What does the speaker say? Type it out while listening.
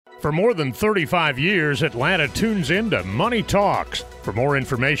For more than 35 years, Atlanta tunes into Money Talks. For more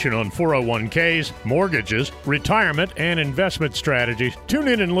information on 401ks, mortgages, retirement, and investment strategies, tune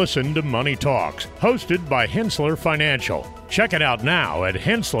in and listen to Money Talks, hosted by Hensler Financial. Check it out now at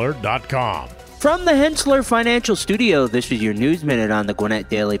hensler.com. From the Hensler Financial Studio, this is your News Minute on the Gwinnett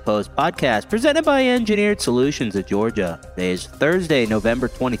Daily Post podcast, presented by Engineered Solutions of Georgia. Today is Thursday, November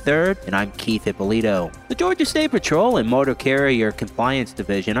 23rd, and I'm Keith Ippolito. The Georgia State Patrol and Motor Carrier Compliance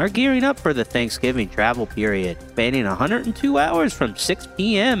Division are gearing up for the Thanksgiving travel period, spanning 102 hours from 6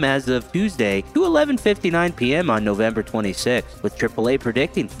 p.m. as of Tuesday to 11:59 p.m. on November 26th. With AAA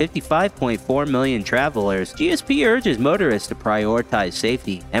predicting 55.4 million travelers, GSP urges motorists to prioritize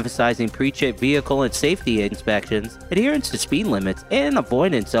safety, emphasizing pre-check vehicle and safety inspections, adherence to speed limits, and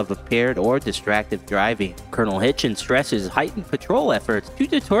avoidance of impaired or distracted driving. Colonel Hitchens stresses heightened patrol efforts to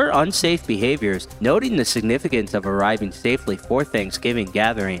deter unsafe behaviors, noting the significance of arriving safely for Thanksgiving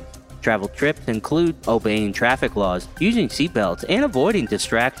gatherings. Travel trips include obeying traffic laws, using seatbelts, and avoiding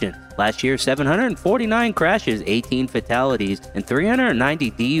distractions. Last year, 749 crashes, 18 fatalities, and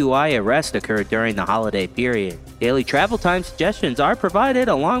 390 DUI arrests occurred during the holiday period. Daily travel time suggestions are provided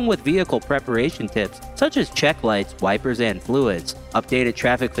along with vehicle preparation tips, such as check lights, wipers, and fluids. Updated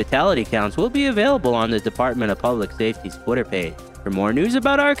traffic fatality counts will be available on the Department of Public Safety's Twitter page. For more news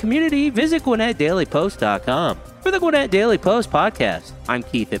about our community, visit GwinnettDailyPost.com. For the Gwinnett Daily Post podcast, I'm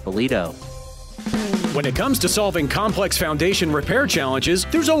Keith Ippolito. When it comes to solving complex foundation repair challenges,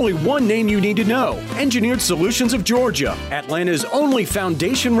 there's only one name you need to know: Engineered Solutions of Georgia, Atlanta's only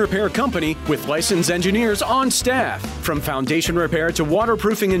foundation repair company with licensed engineers on staff. From foundation repair to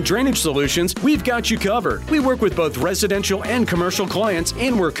waterproofing and drainage solutions, we've got you covered. We work with both residential and commercial clients,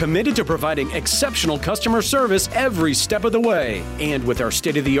 and we're committed to providing exceptional customer service every step of the way. And with our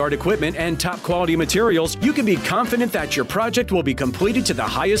state-of-the-art equipment and top-quality materials, you can be confident that your project will be completed to the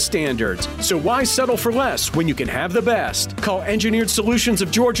highest standards. So why settle for less when you can have the best? Call Engineered Solutions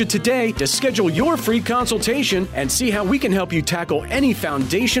of Georgia today to schedule your free consultation and see how we can help you tackle any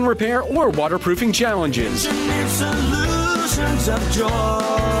foundation repair or waterproofing challenges. Engineered Solutions of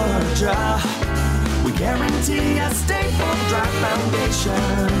Georgia. We guarantee a stable, dry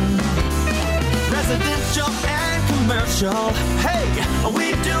foundation. Residential and commercial. Hey,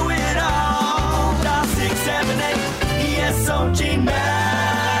 we do it all. Dial 678 ESOG now.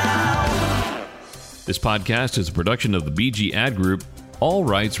 This podcast is a production of the BG Ad Group, all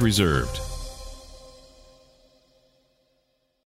rights reserved.